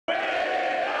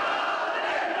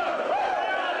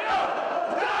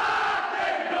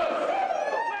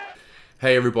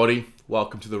Hey everybody,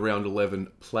 welcome to the Round 11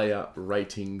 Player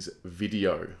Ratings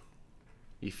video.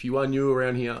 If you are new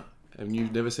around here and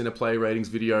you've never seen a player ratings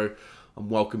video, I'm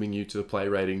welcoming you to the Player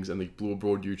Ratings and the Blue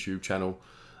Abroad YouTube channel.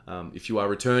 If you are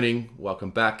returning, welcome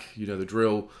back, you know the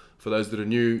drill. For those that are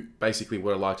new, basically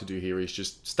what I like to do here is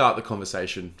just start the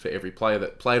conversation for every player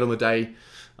that played on the day.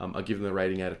 I give them a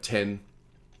rating out of 10,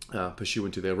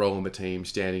 pursuant to their role in the team,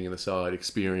 standing in the side,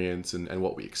 experience, and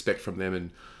what we expect from them,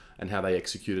 and how they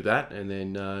executed that. And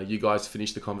then you guys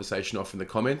finish the conversation off in the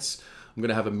comments. I'm going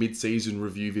to have a mid-season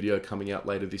review video coming out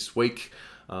later this week.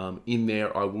 In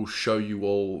there, I will show you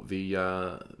all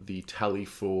the tally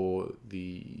for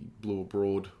the Blue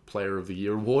Abroad Player of the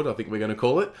Year award, I think we're going to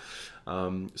call it.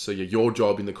 So yeah, your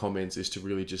job in the comments is to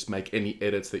really just make any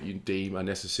edits that you deem are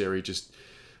necessary. Just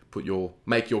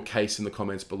make your case in the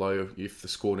comments below if the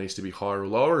score needs to be higher or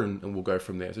lower, and we'll go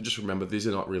from there. So just remember, these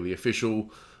are not really official.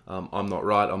 I'm not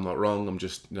right, I'm not wrong, I'm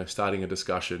just starting a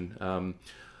discussion.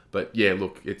 But yeah,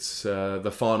 look, it's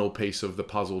the final piece of the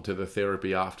puzzle to the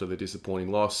therapy after the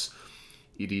disappointing loss.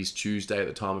 It is Tuesday at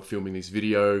the time of filming this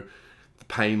video. The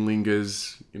pain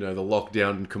lingers, the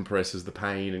lockdown compresses the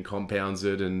pain and compounds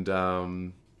it,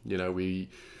 and we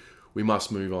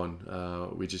must move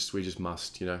on. We just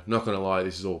must, Not gonna lie,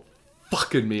 this is all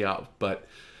fucking me up, but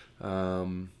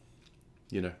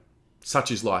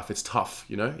such is life. It's tough,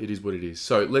 It is what it is.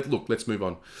 So let's move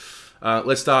on.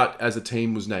 Let's start as a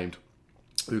team was named.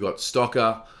 We've got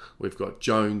Stocker, we've got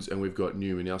Jones, and we've got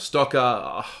Newman. Now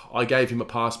Stocker, I gave him a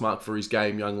pass mark for his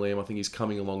game, young Liam. I think he's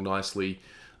coming along nicely.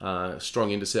 Strong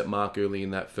intercept mark early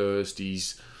in that first. He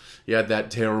had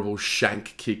that terrible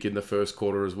shank kick in the first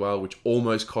quarter as well, which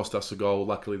almost cost us a goal.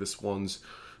 Luckily, the Swans,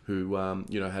 who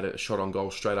had a shot on goal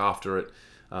straight after it,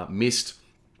 missed.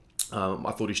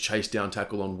 I thought his chase down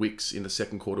tackle on Wicks in the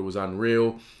second quarter was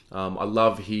unreal. I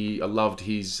loved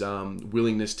his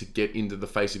willingness to get into the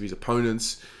face of his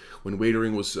opponents. When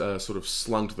Wiedering was sort of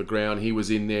slung to the ground, he was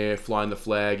in there flying the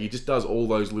flag. He just does all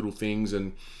those little things.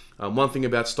 And one thing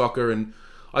about Stocker, and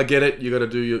I get it, you got to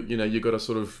do you got to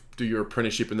sort of do your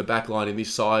apprenticeship in the back line in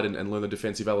this side and learn the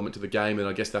defensive element to the game. And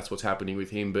I guess that's what's happening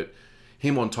with him. But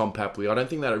him on Tom Papley, I don't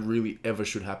think that really ever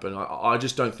should happen. I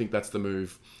just don't think that's the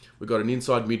move. We've got an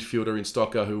inside midfielder in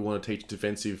Stocker who want to teach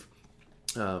defensive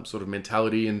sort of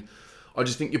mentality, and I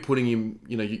just think you're putting him,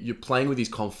 you're playing with his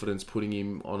confidence, putting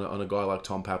him on a guy like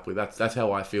Tom Papley. That's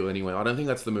how I feel anyway. I don't think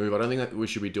that's the move. I don't think that we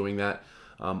should be doing that.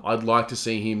 I'd like to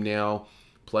see him now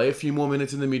play a few more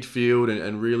minutes in the midfield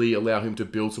and really allow him to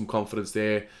build some confidence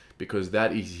there, because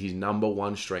that is his number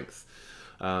one strength.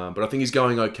 But I think he's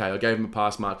going okay. I gave him a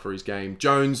pass mark for his game.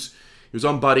 Jones, he was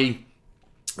on Buddy.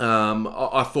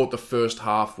 I thought the first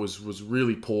half was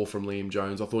really poor from Liam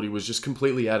Jones. I thought he was just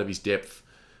completely out of his depth.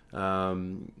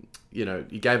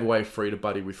 He gave away free to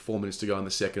Buddy with 4 minutes to go in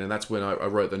the second, and that's when I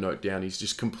wrote the note down. He's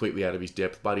just completely out of his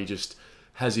depth. Buddy just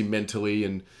has him mentally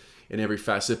and in every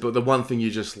facet. But the one thing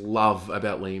you just love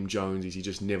about Liam Jones is he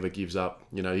just never gives up.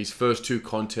 His first two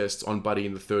contests on Buddy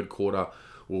in the third quarter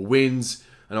were wins.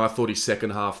 And I thought his second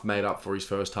half made up for his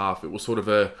first half. It was sort of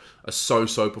a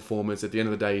so-so performance. At the end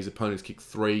of the day, his opponents kicked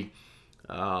 3.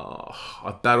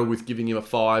 I battled with giving him a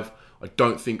 5. I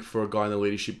don't think for a guy in the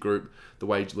leadership group, the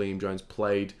way Liam Jones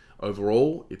played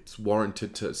overall, it's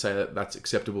warranted to say that that's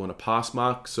acceptable in a pass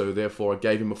mark. So therefore, I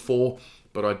gave him a 4.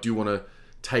 But I do want to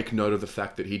take note of the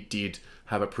fact that he did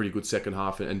have a pretty good second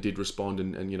half and did respond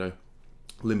and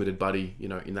limited Buddy,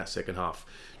 in that second half.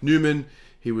 Newman,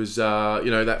 he was,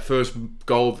 that first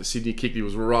goal that Sydney kicked, he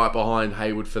was right behind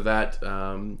Hayward for that.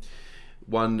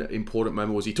 One important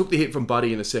moment was he took the hit from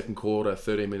Buddy in the second quarter,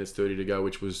 13 minutes 30 to go,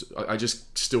 which was, I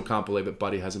just still can't believe that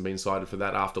Buddy hasn't been cited for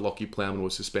that after Lockie Plowman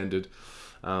was suspended.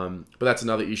 But that's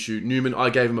another issue. Newman, I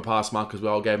gave him a pass mark as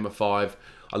well. I gave him a 5.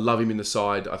 I love him in the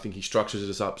side. I think he structures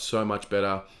us up so much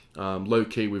better. Low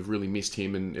key, we've really missed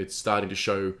him, and it's starting to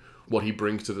show what he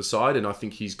brings to the side, and I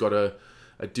think he's got a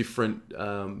different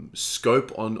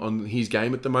scope on his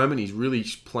game at the moment. He's really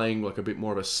playing like a bit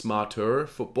more of a smarter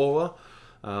footballer,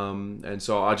 and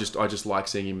so I just like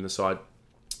seeing him in the side.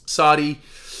 Sardi,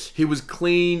 he was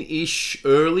clean-ish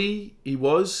early. He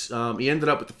ended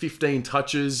up with the 15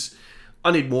 touches.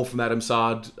 I need more from Adam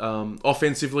Sard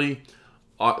offensively.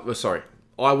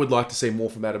 I would like to see more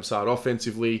from Adam Sard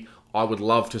offensively. I would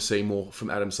love to see more from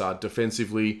Adam Sard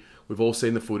defensively. We've all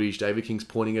seen the footage. David King's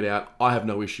pointing it out. I have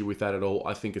no issue with that at all.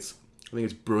 I think it's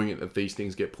brilliant that these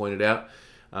things get pointed out,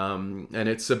 and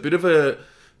it's a bit of a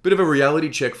reality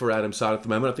check for Adam Sard at the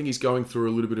moment. I think he's going through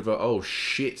a little bit of a, oh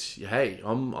shit, hey,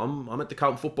 I'm at the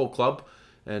Carlton Football Club,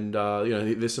 and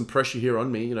there's some pressure here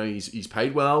on me. He's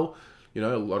paid well. You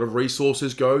know, a lot of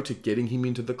resources go to getting him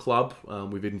into the club.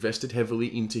 We've invested heavily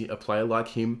into a player like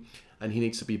him, and he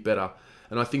needs to be better.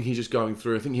 And I think he's just going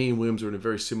through, I think he and Williams are in a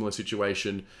very similar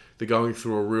situation. They're going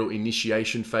through a real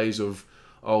initiation phase of,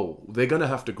 they're going to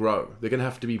have to grow. They're going to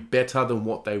have to be better than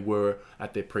what they were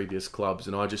at their previous clubs.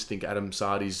 And I just think Adam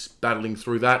Sardi's battling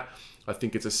through that. I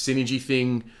think it's a synergy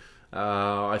thing.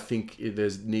 I think there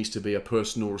needs to be a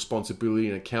personal responsibility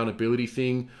and accountability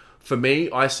thing. For me,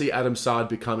 I see Adam Sard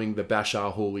becoming the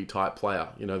Bashar Hawley type player.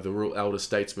 You know, the real elder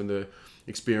statesman, the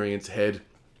experienced head,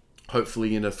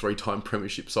 hopefully in a 3-time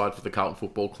premiership side for the Carlton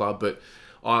Football Club. But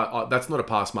that's not a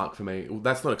pass mark for me.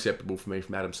 That's not acceptable for me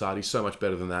from Adam Sard. He's so much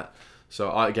better than that.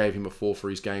 So I gave him a 4 for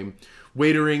his game.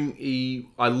 Wiedering,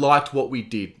 I liked what we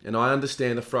did. And I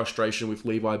understand the frustration with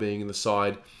Levi being in the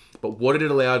side. But what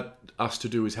it allowed us to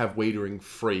do is have Wiedering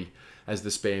free as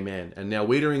the spare man. And now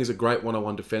Wiedering is a great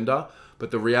one-on-one defender. But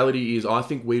the reality is, I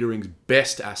think Wiedering's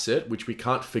best asset, which we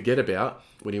can't forget about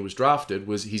when he was drafted,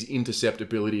 was his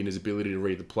interceptability and his ability to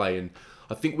read the play. And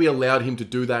I think we allowed him to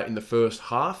do that in the first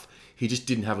half. He just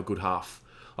didn't have a good half.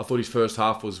 I thought his first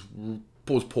half was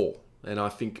poor. And I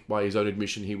think by his own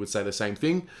admission, he would say the same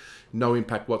thing. No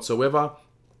impact whatsoever.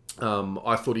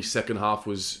 I thought his second half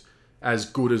was as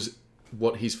good as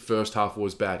what his first half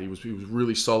was bad. He was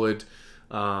really solid.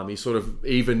 He sort of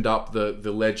evened up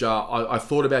the ledger. I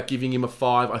thought about giving him a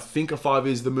 5. I think a 5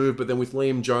 is the move, but then with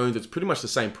Liam Jones, it's pretty much the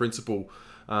same principle.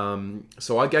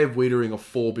 So I gave Wiedering a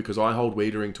 4 because I hold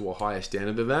Wiedering to a higher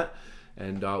standard than that.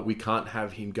 And we can't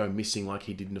have him go missing like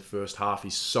he did in the first half.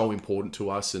 He's so important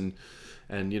to us.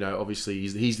 And you know, obviously,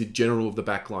 he's the general of the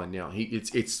back line now.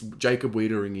 It's Jacob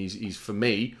Wiedering. He's for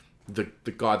me, the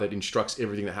guy that instructs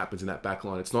everything that happens in that back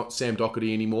line. It's not Sam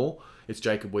Doherty anymore. It's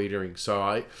Jacob Wiedering. So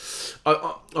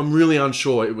I'm really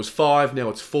unsure. It was 5, now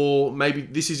it's 4. Maybe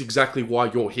this is exactly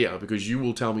why you're here, because you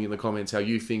will tell me in the comments how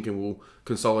you think, and we'll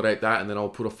consolidate that, and then I'll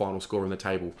put a final score on the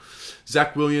table.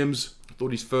 Zach Williams, I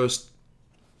thought his first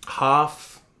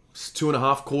half,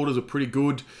 2.5 quarters are pretty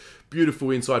good.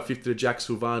 Beautiful inside 50 to Jack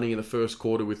Silvani in the first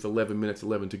quarter with 11 minutes,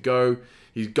 11 to go.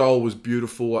 His goal was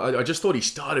beautiful. I just thought he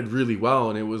started really well,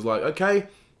 and it was like, okay,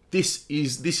 this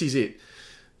is it.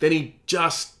 Then he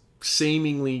just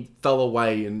seemingly fell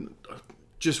away, and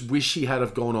just wish he had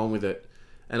have gone on with it.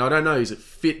 And I don't know, is it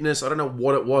fitness? I don't know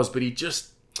what it was, but he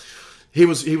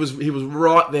was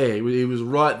right there. He was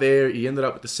right there. He ended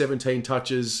up with the 17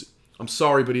 touches. I'm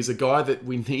sorry, but he's a guy that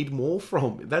we need more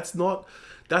from. That's not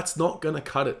going to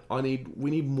cut it. We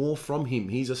need more from him.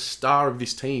 He's a star of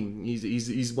this team.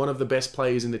 He's one of the best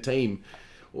players in the team.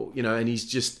 You know, and he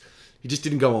just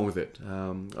didn't go on with it.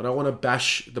 I don't want to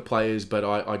bash the players, but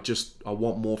I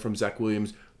want more from Zach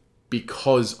Williams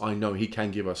because I know he can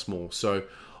give us more. So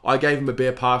I gave him a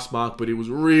bare pass mark, but it was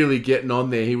really getting on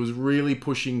there. He was really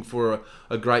pushing for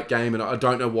a great game, and I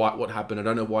don't know what happened. I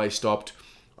don't know why he stopped.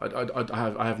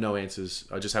 I have no answers.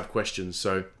 I just have questions.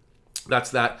 So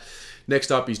that's that.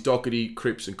 Next up is Doherty,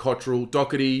 Cripps, and Cottrell.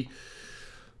 Doherty,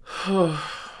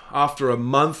 after a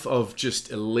month of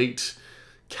just elite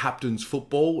captain's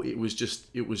football, it was just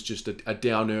a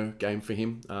downer game for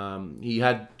him. He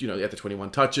had the 21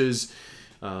 touches.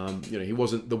 He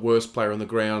wasn't the worst player on the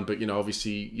ground, but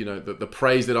obviously, the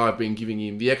praise that I've been giving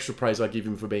him, the extra praise I give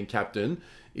him for being captain,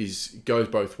 goes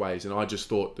both ways. And I just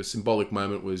thought the symbolic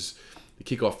moment was the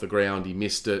kick off the ground. He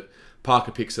missed it.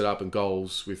 Parker picks it up and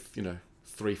goals with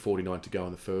 3:49 to go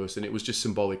in the first, and it was just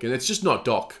symbolic. And it's just not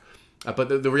Doc, but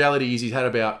the reality is he's had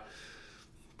about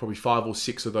probably 5 or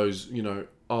 6 of those, what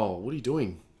are you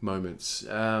doing moments.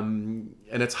 And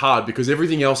it's hard because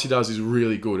everything else he does is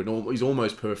really good, and he's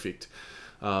almost perfect.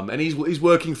 And he's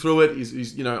working through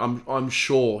it. I'm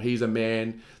sure he's a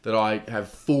man that I have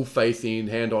full faith in,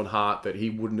 hand on heart, that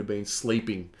he wouldn't have been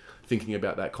sleeping thinking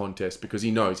about that contest, because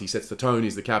he knows he sets the tone,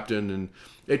 he's the captain, and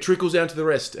it trickles down to the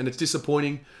rest. And it's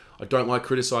disappointing. I don't like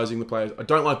criticising the players. I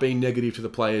don't like being negative to the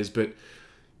players, but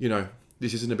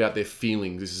this isn't about their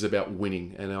feelings. This is about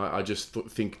winning. And I just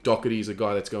think Doherty is a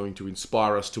guy that's going to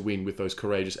inspire us to win with those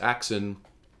courageous acts. And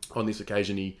on this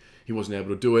occasion, he wasn't able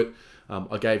to do it.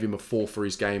 I gave him a 4 for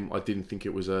his game. I didn't think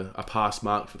it was a pass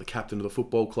mark for the captain of the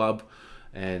football club.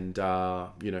 And,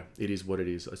 it is what it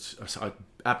is. I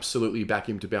absolutely back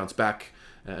him to bounce back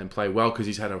and play well, because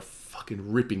he's had a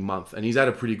fucking ripping month. And he's had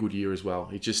a pretty good year as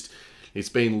well. It's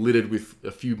been littered with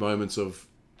a few moments of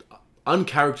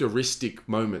uncharacteristic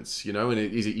moments, and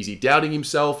is he doubting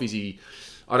himself? Is he?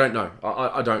 I don't know.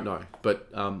 I don't know. But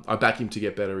I back him to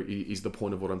get better is the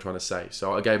point of what I'm trying to say.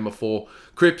 So I gave him a 4.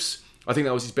 Cripps, I think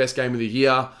that was his best game of the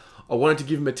year. I wanted to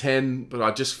give him a 10, but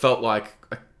I just felt like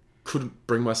I couldn't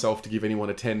bring myself to give anyone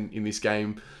a 10 in this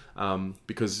game.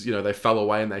 because, you know, they fell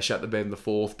away and they shat the bed in the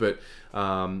fourth. But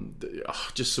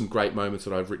just some great moments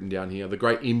that I've written down here. The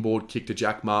great inboard kick to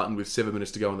Jack Martin with 7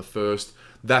 minutes to go in the first.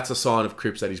 That's a sign of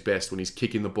Cripps at his best when he's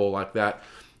kicking the ball like that.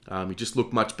 He just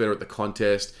looked much better at the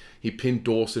contest. He pinned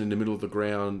Dawson in the middle of the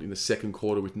ground in the second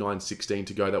quarter with 9:16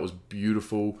 to go. That was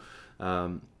beautiful.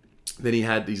 Then he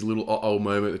had these little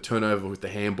moment, the turnover with the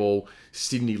handball.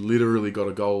 Sydney literally got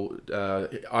a goal.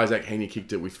 Isaac Heaney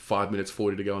kicked it with 5 minutes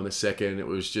 40 to go in the second.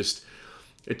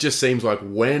 It just seems like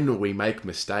when we make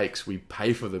mistakes, we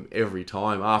pay for them every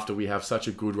time after we have such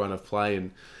a good run of play.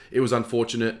 And it was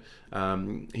unfortunate.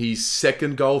 His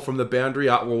second goal from the boundary,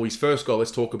 his first goal,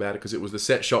 let's talk about it, because it was the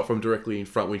set shot from directly in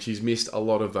front, which he's missed a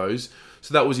lot of those.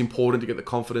 So that was important to get the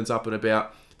confidence up and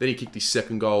about. Then he kicked his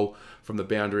second goal from the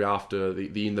boundary after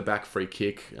the in-the-back free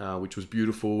kick, which was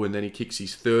beautiful. And then he kicks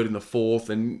his third in the fourth.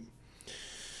 And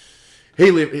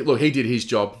he did his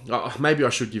job. Maybe I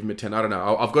should give him a 10. I don't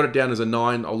know. I've got it down as a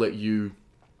 9. I'll let you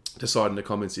decide in the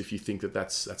comments if you think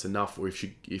that's enough, or if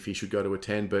he should go to a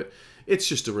 10. But it's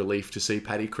just a relief to see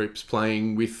Paddy Cripps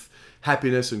playing with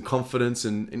happiness and confidence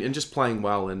and just playing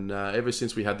well. And ever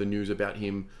since we had the news about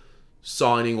him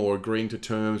signing or agreeing to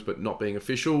terms but not being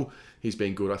official, he's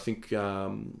been good. I think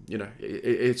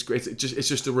it's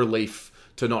just a relief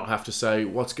to not have to say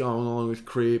what's going on with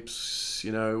Cripps.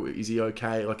 You know, is he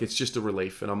okay? Like, it's just a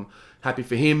relief, and I'm happy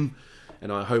for him.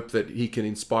 And I hope that he can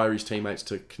inspire his teammates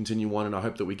to continue on. And I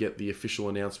hope that we get the official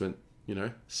announcement, you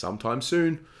know, sometime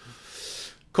soon.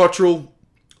 Cottrell,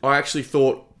 I actually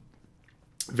thought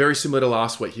very similar to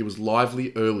last week. He was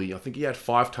lively early. I think he had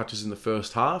 5 touches in the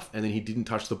first half, and then he didn't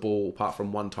touch the ball apart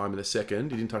from one time in the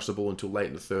second. He didn't touch the ball until late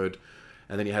in the third.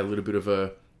 And then he had a little bit of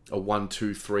a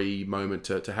 1-2-3 moment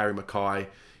to Harry Mackay,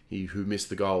 who missed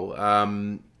the goal.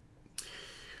 I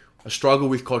struggle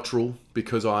with Cottrell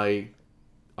because I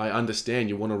understand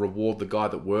you want to reward the guy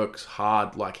that works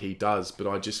hard like he does, but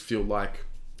I just feel like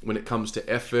when it comes to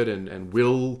effort and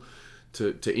will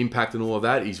to impact and all of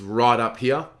that, he's right up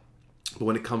here. But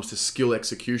when it comes to skill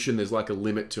execution, there's like a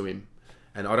limit to him.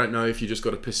 And I don't know if you just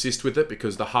got to persist with it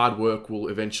because the hard work will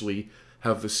eventually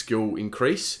have the skill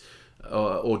increase,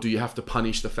 or do you have to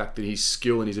punish the fact that his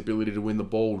skill and his ability to win the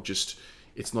ball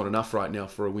it's not enough right now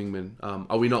for a wingman?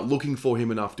 Are we not looking for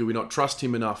him enough? Do we not trust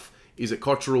him enough? Is it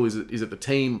Cottrell? Is it the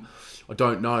team? I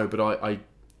don't know, but I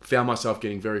found myself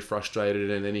getting very frustrated.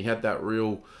 And then he had that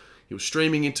he was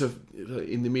streaming in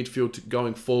the midfield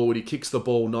going forward. He kicks the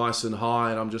ball nice and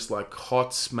high, and I'm just like,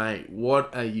 Cots, mate,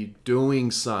 what are you doing,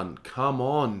 son? Come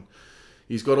on.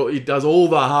 He does all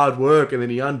the hard work, and then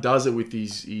he undoes it with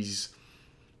his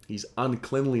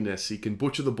uncleanliness. He can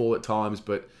butcher the ball at times,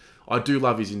 but I do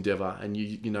love his endeavour. And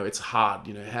you know, it's hard.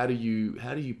 You know, how do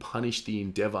you punish the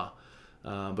endeavour?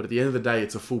 But at the end of the day,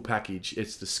 it's a full package.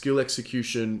 It's the skill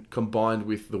execution combined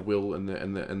with the will and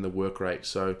the work rate.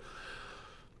 So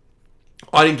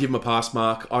I didn't give him a pass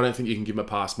mark. I don't think you can give him a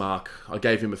pass mark. I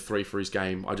gave him a 3 for his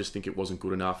game. I just think it wasn't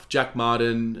good enough. Jack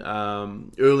Martin,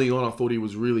 early on, I thought he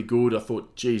was really good. I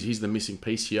thought, geez, he's the missing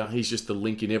piece here. He's just the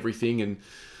link in everything. And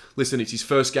listen, it's his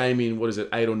first game in,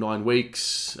 8 or 9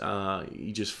 weeks.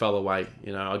 He just fell away.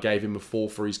 You know, I gave him a 4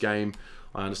 for his game.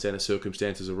 I understand the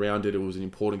circumstances around it. It was an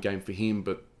important game for him,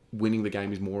 but winning the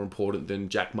game is more important than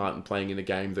Jack Martin playing in a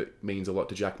game that means a lot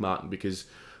to Jack Martin, because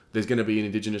there's going to be an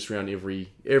Indigenous round every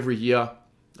year.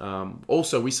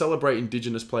 Also, we celebrate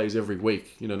Indigenous players every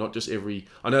week. You know, not just every...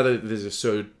 I know that there's a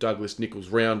Sir Douglas Nichols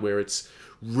round where it's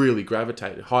really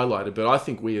highlighted, but I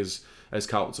think we as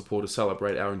Carlton supporters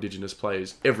celebrate our Indigenous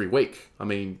players every week. I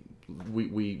mean,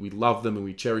 we love them and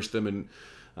we cherish them, and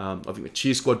I think the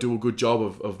cheer squad do a good job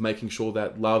of making sure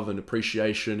that love and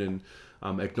appreciation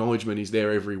and acknowledgement is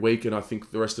there every week, and I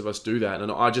think the rest of us do that. And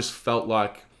I just felt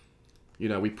like, you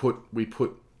know, we put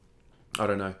I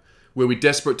don't know, were we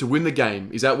desperate to win the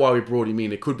game? Is that why we brought him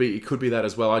in? It could be that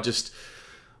as well. I just,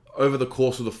 over the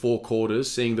course of the 4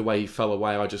 quarters, seeing the way he fell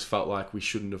away, I just felt like we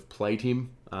shouldn't have played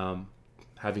him.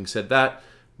 Having said that,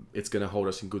 it's going to hold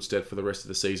us in good stead for the rest of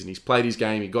the season. He's played his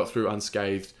game. He got through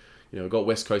unscathed. You know, got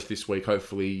West Coast this week.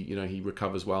 Hopefully, you know, he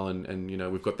recovers well and you know,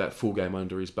 we've got that full game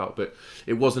under his belt. But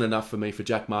it wasn't enough for me. For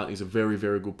Jack Martin, he's a very,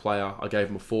 very good player. I gave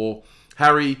him a 4.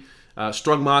 Harry,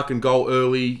 strong mark and goal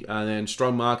early, and then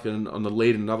strong mark and on the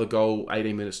lead and another goal.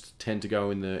 18 minutes 10 to go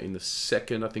in the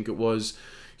second, I think it was.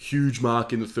 Huge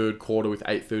mark in the third quarter with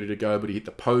 8:30 to go, but he hit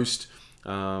the post.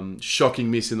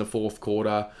 Shocking miss in the fourth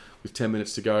quarter with 10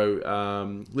 minutes to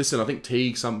go. Listen, I think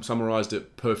Teague summarised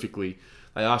it perfectly.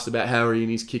 They asked about Harry and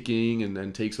his kicking,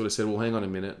 and Teague sort of said, well, hang on a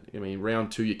minute. I mean,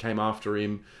 round 2, you came after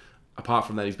him. Apart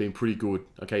from that, he's been pretty good.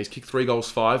 Okay, he's kicked 3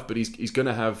 goals, 5, but he's going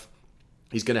to have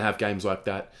games like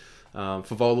that.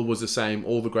 Favola was the same.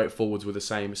 All the great forwards were the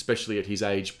same, especially at his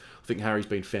age. I think Harry's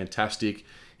been fantastic.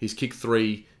 He's kicked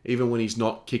 3. Even when he's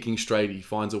not kicking straight, he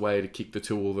finds a way to kick the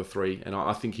 2 or the 3. And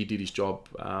I think he did his job.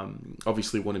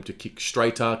 Obviously want him to kick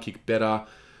straighter, kick better.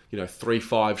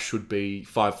 3-5 should be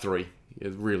 5-3. Yeah,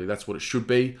 really, that's what it should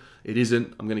be. It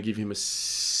isn't. I'm going to give him a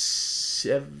 6.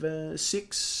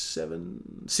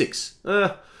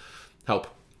 Help.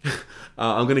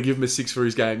 I'm going to give him a 6 for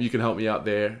his game. You can help me out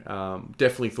there.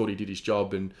 Definitely thought he did his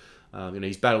job, and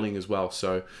he's battling as well.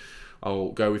 So I'll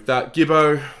go with that.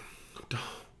 Gibbo.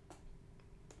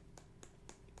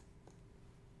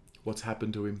 What's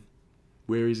happened to him?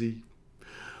 Where is he?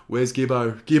 Where's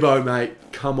Gibbo? Gibbo,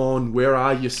 mate. Come on. Where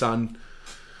are you, son?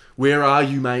 Where are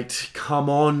you, mate? Come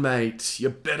on, mate.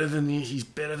 You're better than this. He's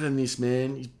better than this,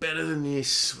 man. He's better than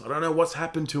this. I don't know what's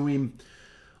happened to him.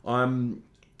 I'm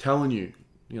telling you,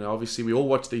 obviously we all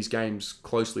watch these games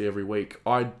closely every week.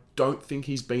 I don't think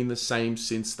he's been the same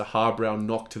since the Harbrow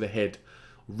knock to the head.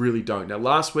 Really don't. Now,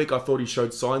 last week I thought he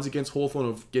showed signs against Hawthorn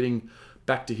of getting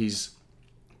back to his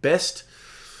best.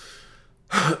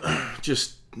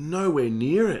 Just nowhere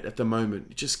near it at the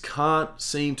moment. Just can't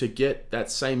seem to get that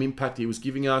same impact he was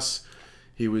giving us.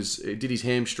 He did his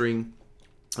hamstring.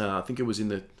 I think it was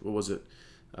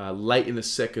late in the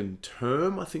second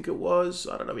term, I think it was.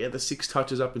 I don't know. He had the 6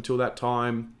 touches up until that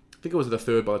time. I think it was the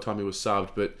 3rd by the time he was subbed,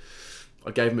 but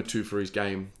I gave him a 2 for his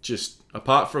game. Just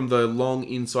apart from the long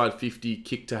inside 50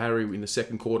 kick to Harry in the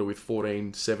second quarter with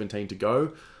 14-17 to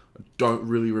go, I don't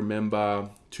really remember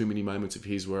too many moments of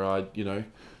his where I,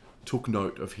 took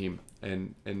note of him.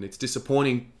 And it's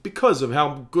disappointing because of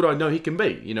how good I know he can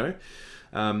be,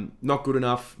 Not good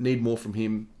enough, need more from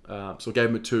him. So I gave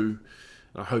him a 2.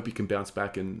 I hope he can bounce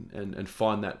back and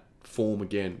find that form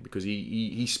again, because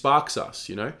he sparks us,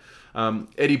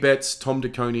 Eddie Betts, Tom De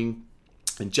Koning,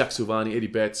 and Jack Silvani. Eddie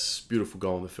Betts, beautiful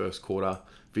goal in the first quarter.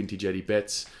 Vintage Eddie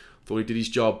Betts. Thought he did his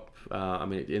job. At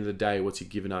the end of the day, what's he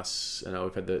given us?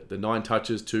 We've had the 9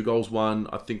 touches, 2 goals, 1.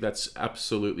 I think that's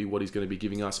absolutely what he's going to be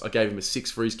giving us. I gave him a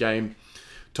 6 for his game.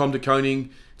 Tom De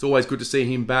Koning, it's always good to see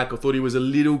him back. I thought he was a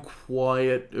little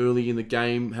quiet early in the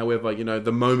game. However,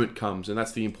 the moment comes, and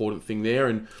that's the important thing there.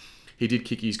 And he did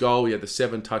kick his goal. He had the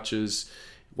 7 touches,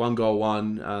 1 goal,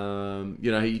 1.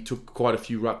 He took quite a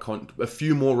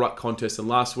few more ruck contests than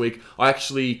last week. I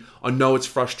know it's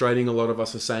frustrating. A lot of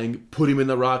us are saying, put him in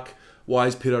the ruck. Why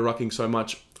is Pito rucking so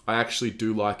much? I actually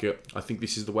do like it. I think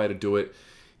this is the way to do it.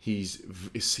 He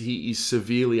is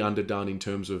severely underdone in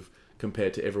terms of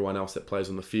compared to everyone else that plays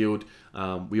on the field.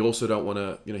 We also don't want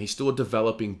to, he's still a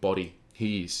developing body.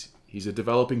 He's a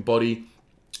developing body.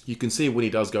 You can see when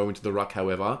he does go into the ruck,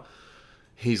 however,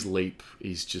 his leap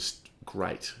is just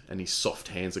great and his soft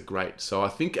hands are great. So I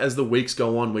think as the weeks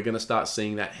go on, we're going to start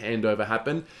seeing that handover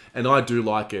happen. And I do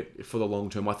like it for the long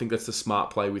term. I think that's the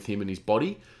smart play with him and his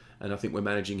body. And I think we're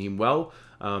managing him well.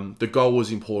 The goal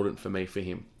was important for me for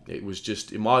him.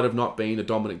 It might have not been a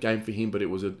dominant game for him, but it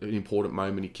was an important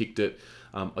moment. He kicked it.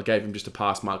 I gave him just a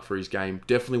pass mark for his game.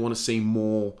 Definitely want to see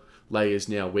more layers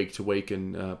now week to week,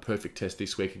 and perfect test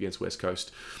this week against West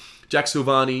Coast. Jack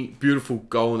Silvani, beautiful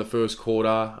goal in the first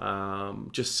quarter.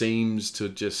 Just seems to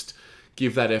just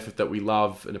give that effort that we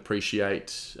love and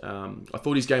appreciate. I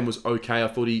thought his game was okay. I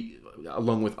thought he,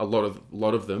 along with a lot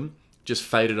of them, just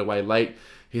faded away late.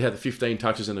 He had the 15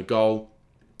 touches and a goal.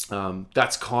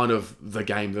 That's kind of the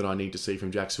game that I need to see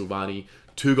from Jack Silvani.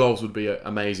 2 goals would be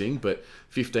amazing, but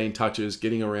 15 touches,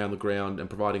 getting around the ground and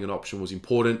providing an option was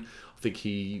important. I think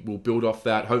he will build off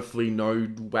that. Hopefully no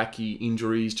wacky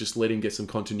injuries, just let him get some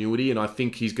continuity. And I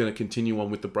think he's going to continue on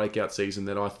with the breakout season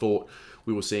that I thought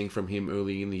we were seeing from him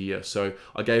early in the year. So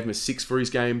I gave him a 6 for his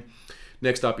game.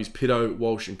 Next up is Pito,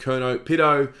 Walsh and Curnow.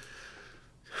 Pito,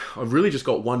 I've really just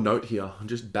got one note here. I'm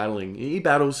just battling. He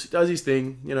battles, does his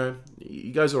thing,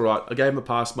 he goes all right. I gave him a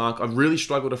pass mark. I've really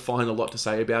struggled to find a lot to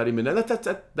say about him, and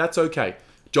that's okay.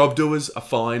 Job doers are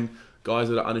fine. Guys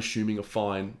that are unassuming are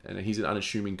fine, and he's an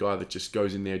unassuming guy that just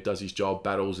goes in there, does his job,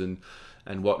 battles and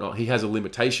whatnot. He has a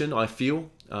limitation, I feel,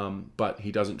 but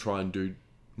he doesn't try and do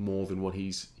more than what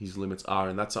his limits are,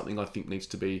 and that's something I think needs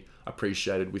to be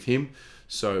appreciated with him.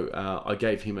 So I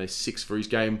gave him a 6 for his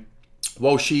game.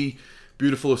 Walshy,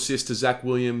 beautiful assist to Zach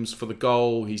Williams for the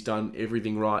goal. He's done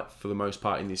everything right for the most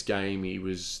part in this game. He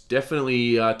was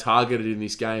definitely targeted in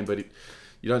this game, but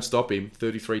you don't stop him.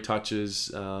 33 touches,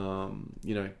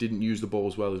 didn't use the ball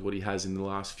as well as what he has in the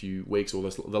last few weeks or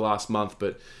the last month,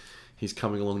 but he's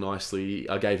coming along nicely.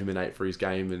 I gave him an 8 for his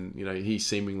game, and he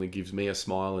seemingly gives me a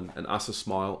smile and us a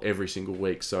smile every single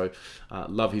week. So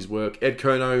love his work. Ed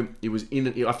Curnow,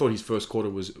 I thought his first quarter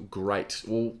was great.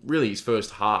 Well, really his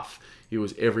first half. He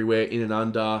was everywhere, in and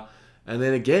under, And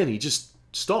then again, he just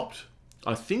stopped.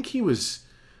 I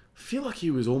feel like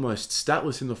he was almost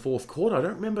statless in the fourth quarter. I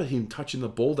don't remember him touching the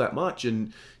ball that much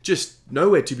and just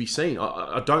nowhere to be seen.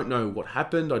 I don't know what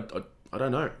happened. I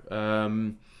don't know.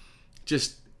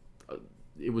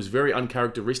 It was very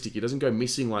uncharacteristic. He doesn't go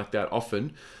missing like that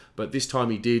often, but this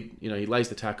time he did. You know, he lays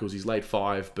the tackles. He's laid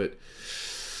 5, but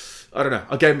I don't know.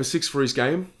 I gave him a 6 for his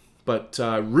game, but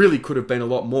really could have been a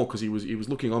lot more because he was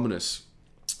looking ominous.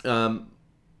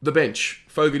 The bench: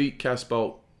 Fogarty,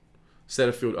 Casbolt,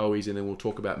 Setterfield, Owies, and then we'll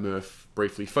talk about Murph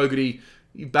briefly. Fogarty,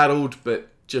 he battled, but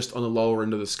just on the lower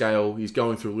end of the scale. He's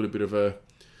going through a little bit of a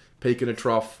peak and a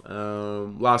trough.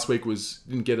 Last week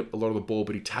didn't get a lot of the ball,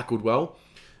 but he tackled well.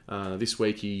 This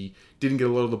week he didn't get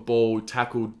a lot of the ball,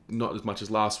 tackled not as much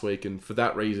as last week, and for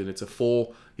that reason it's a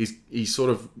 4. He's sort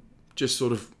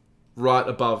of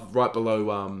right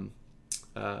below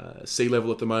sea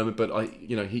level at the moment, but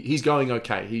he's going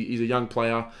okay. He's a young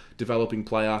player, developing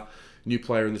player, new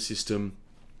player in the system,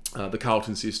 the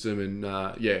Carlton system, and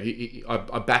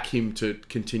I back him to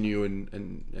continue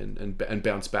and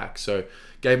bounce back. So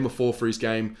gave him a 4 for his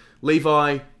game.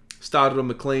 Levi started on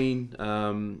McLean.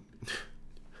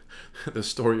 The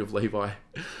story of Levi,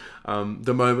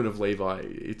 the moment of Levi,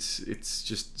 it's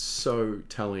just so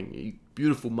telling.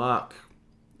 Beautiful mark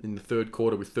in the third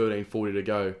quarter with 13:40 to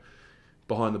go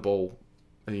behind the ball,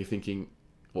 and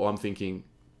I'm thinking,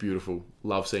 beautiful.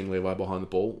 Love seeing Levi behind the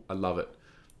ball. I love it.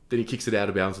 Then he kicks it out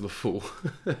of bounds on the full,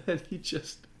 and he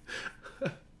just.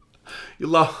 I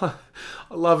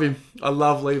love him. I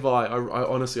love Levi. I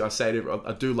honestly, I say it.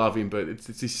 I do love him, but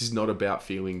this is not about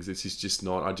feelings. This is just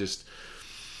not. I just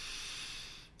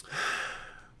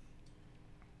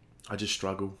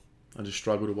struggle. I just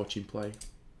struggle to watch him play.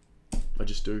 I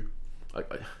just do.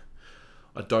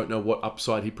 I don't know what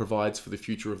upside he provides for the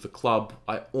future of the club.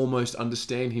 I almost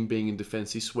understand him being in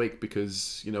defence this week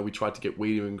because, we tried to get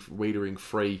Wiedering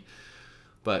free.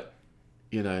 But,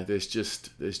 there's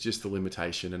just the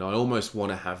limitation. And I almost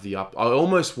want to have I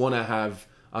almost want to have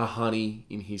a Honey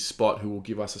in his spot who will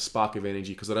give us a spark of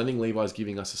energy, because I don't think Levi's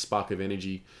giving us a spark of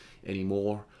energy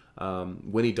anymore.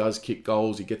 When he does kick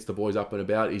goals, he gets the boys up and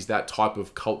about. He's that type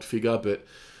of cult figure, but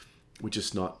we're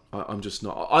just not. I'm just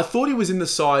not. I thought he was in the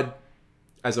side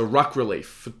as a ruck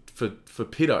relief for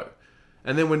Pitto.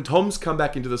 And then when Tom's come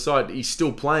back into the side, he's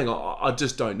still playing. I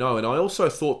just don't know. And I also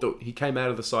thought that he came out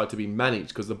of the side to be managed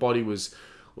because the body was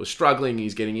struggling.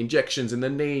 He's getting injections in the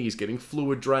knee. He's getting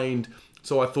fluid drained.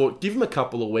 So I thought, give him a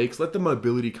couple of weeks. Let the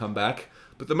mobility come back.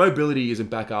 But the mobility isn't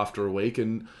back after a week.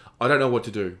 And I don't know what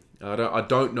to do. I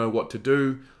don't know what to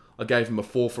do. I gave him a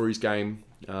 4 for his game.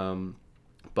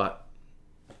 But,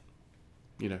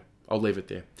 I'll leave it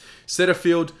there.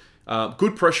 Setterfield.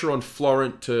 Good pressure on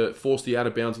Florent to force the out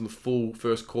of bounds in the full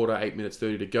first quarter, 8 minutes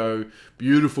 30 to go.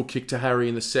 Beautiful kick to Harry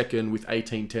in the second with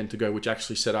 18:10 to go, which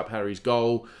actually set up Harry's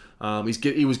goal. I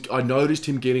noticed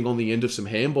him getting on the end of some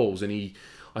handballs, and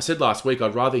I said last week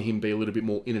I'd rather him be a little bit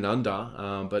more in and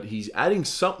under, but he's adding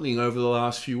something over the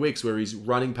last few weeks where his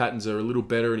running patterns are a little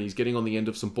better and he's getting on the end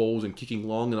of some balls and kicking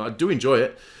long, and I do enjoy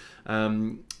it.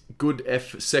 Good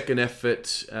second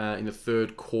effort in the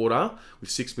third quarter with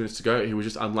 6 minutes to go. He was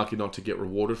just unlucky not to get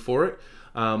rewarded for it.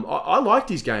 I liked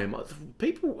his game.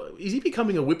 Is he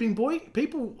becoming a whipping boy?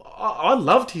 I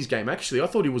loved his game, actually. I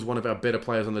thought he was one of our better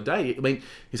players on the day. I mean,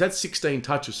 he's had 16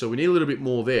 touches, so we need a little bit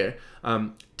more there.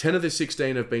 10 of the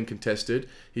 16 have been contested.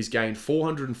 He's gained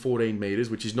 414 metres,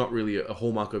 which is not really a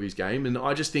hallmark of his game. And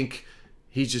I just think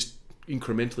he's just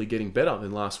incrementally getting better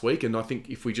than last week. And I think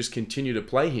if we just continue to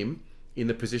play him in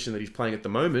the position that he's playing at the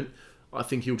moment, I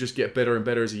think he'll just get better and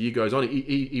better as the year goes on.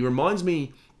 He reminds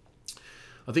me,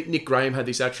 I think Nick Graham had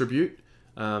this attribute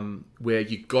where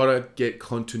you got to get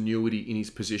continuity in his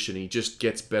position. He just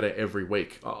gets better every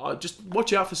week. Just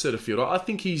watch out for Setterfield. I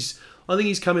think he's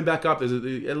coming back up. There's a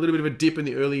little bit of a dip in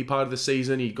the early part of the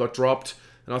season. He got dropped,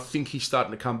 and I think he's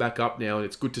starting to come back up now, and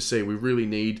it's good to see. We really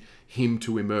need him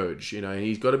to emerge, and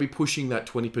he's got to be pushing that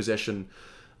 20 possession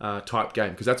type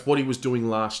game, because that's what he was doing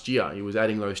last year. He was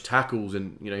adding those tackles,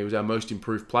 and he was our most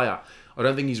improved player. I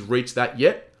don't think he's reached that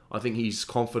yet. I think his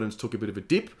confidence took a bit of a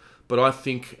dip, but I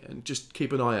think, and just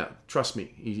keep an eye out. Trust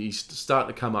me, he's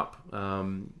starting to come up.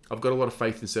 I've got a lot of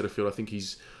faith in Setterfield. I think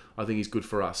he's good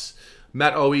for us.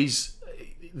 Matt Owies,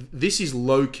 this is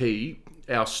low key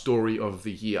our story of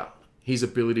the year. His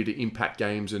ability to impact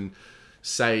games and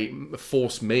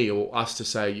force me or us to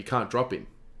say you can't drop him.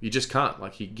 You just can't.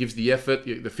 Like, he gives the effort,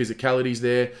 the physicality's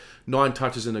there. 9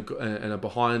 touches and a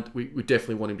behind. We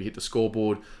definitely want him to hit the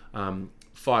scoreboard.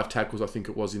 5 tackles, I think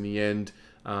it was in the end.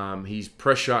 His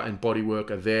pressure and body work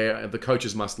are there. The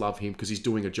coaches must love him because he's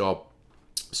doing a job.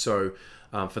 So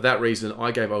For that reason,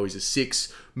 I gave Owies a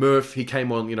 6. Murph, he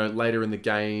came on, later in the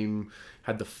game,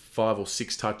 had the 5 or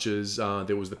 6 touches.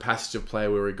 There was the passage of play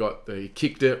where he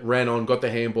kicked it, ran on, got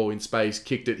the handball in space,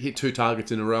 kicked it, hit 2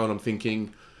 targets in a row, and I'm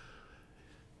thinking,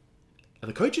 are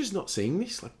the coaches not seeing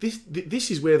this? Like this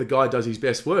is where the guy does his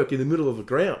best work, in the middle of the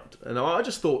ground. And I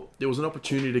just thought there was an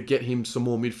opportunity to get him some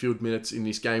more midfield minutes in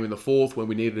this game in the 4th when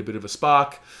we needed a bit of a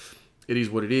spark. It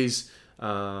is what it is. Would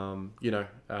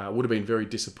have been very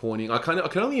disappointing. I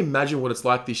can only imagine what it's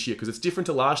like this year, because it's different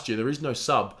to last year. There is no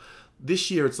sub.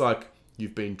 This year it's like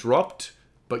you've been dropped,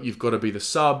 but you've got to be the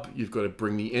sub. You've got to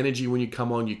bring the energy when you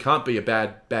come on. You can't be a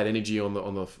bad energy on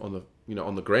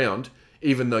the ground,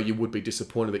 even though you would be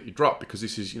disappointed that you dropped, because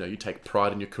this is, you take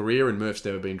pride in your career, and Murph's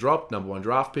never been dropped, number 1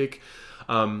 draft pick.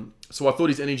 So I thought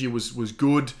his energy was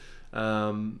good.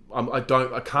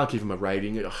 I can't give him a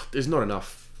rating. There's not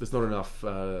enough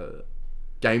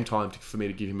game time for me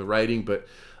to give him a rating, but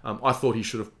I thought he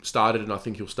should have started, and I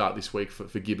think he'll start this week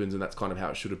for Gibbons, and that's kind of how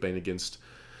it should have been against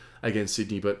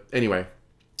Sydney. But anyway,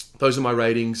 those are my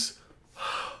ratings.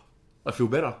 I feel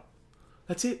better.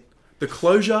 That's it. The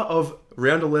closure of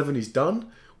round 11 is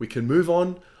done. We can move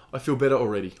on. I feel better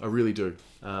already. I really do.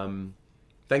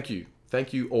 Thank you.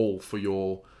 Thank you all for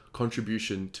your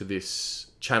contribution to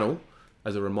this channel.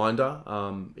 As a reminder,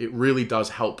 it really does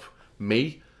help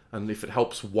me. And if it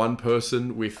helps one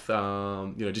person with,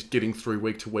 just getting through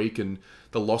week to week and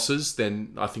the losses,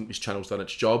 then I think this channel's done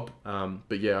its job.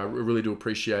 But yeah, I really do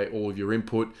appreciate all of your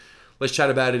input. Let's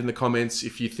chat about it in the comments.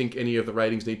 If you think any of the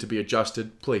ratings need to be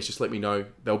adjusted, please just let me know.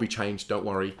 They'll be changed, don't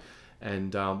worry.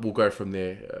 And we'll go from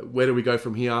there. Where do we go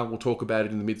from here? We'll talk about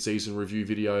it in the mid-season review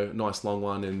video. Nice long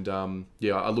one. And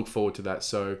I look forward to that.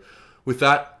 So with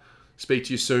that, speak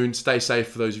to you soon. Stay safe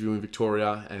for those of you in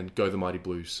Victoria, and go the Mighty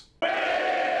Blues.